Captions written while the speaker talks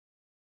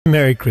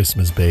Merry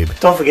Christmas, babe.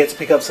 Don't forget to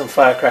pick up some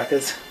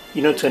firecrackers.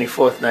 You know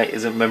 24th night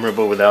isn't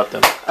memorable without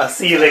them. I'll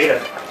see you later.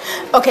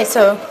 Okay,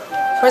 so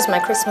where's my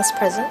Christmas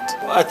present?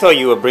 Well, I thought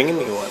you were bringing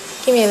me one.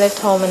 Give me a lift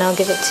home and I'll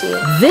give it to you.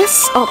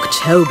 This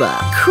October,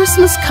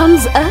 Christmas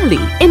comes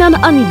early in an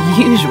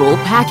unusual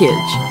package.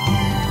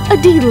 A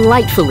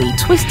delightfully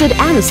twisted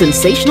and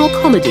sensational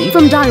comedy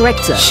from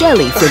director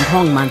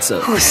Frimpong-Manso.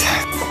 Who's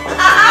that?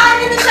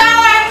 I'm in the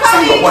shower, I'm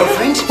coming! Your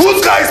boyfriend?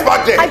 Whose car is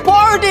back there? I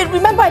borrowed it.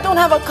 Remember, I don't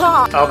have a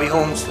car. I'll be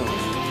home soon.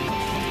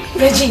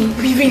 Reggie,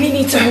 we really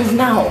need to move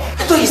now.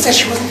 I thought you said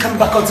she wasn't coming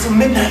back until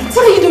midnight.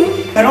 What are you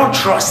doing? I don't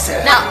trust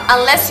her. Now,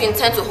 unless you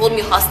intend to hold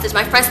me hostage,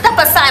 my friend, step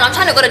aside. I'm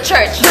trying to go to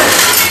church.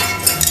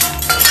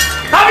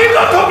 Have you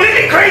got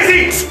completely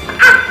crazy?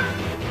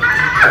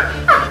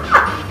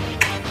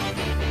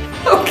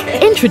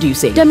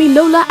 Introducing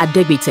Demilola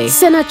Adegbite,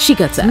 Sena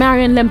Chikata,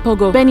 Marian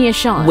Lempogo, Benny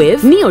Ashan,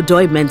 with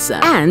Neodoy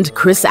Mensah and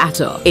Chris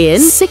Atto in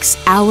 6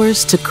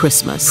 Hours to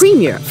Christmas.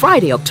 Premiere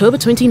Friday, October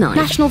 29.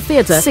 National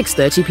Theatre,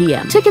 6:30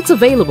 p.m. Tickets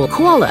available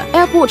Kuala,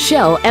 Airport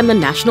Shell, and the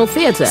National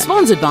Theatre.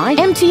 Sponsored by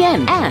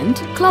MTN and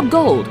Club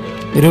Gold.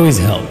 It always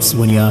helps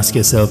when you ask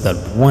yourself that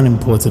one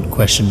important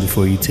question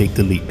before you take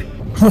the leap.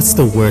 What's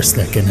the worst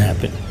that can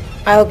happen?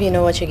 I hope you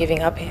know what you're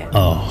giving up here.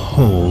 A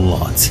whole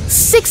lot.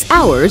 6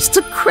 Hours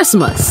to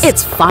Christmas.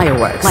 It's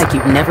fireworks like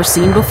you've never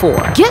seen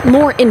before. Get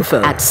more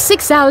info at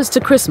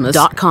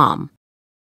 6hourstochristmas.com.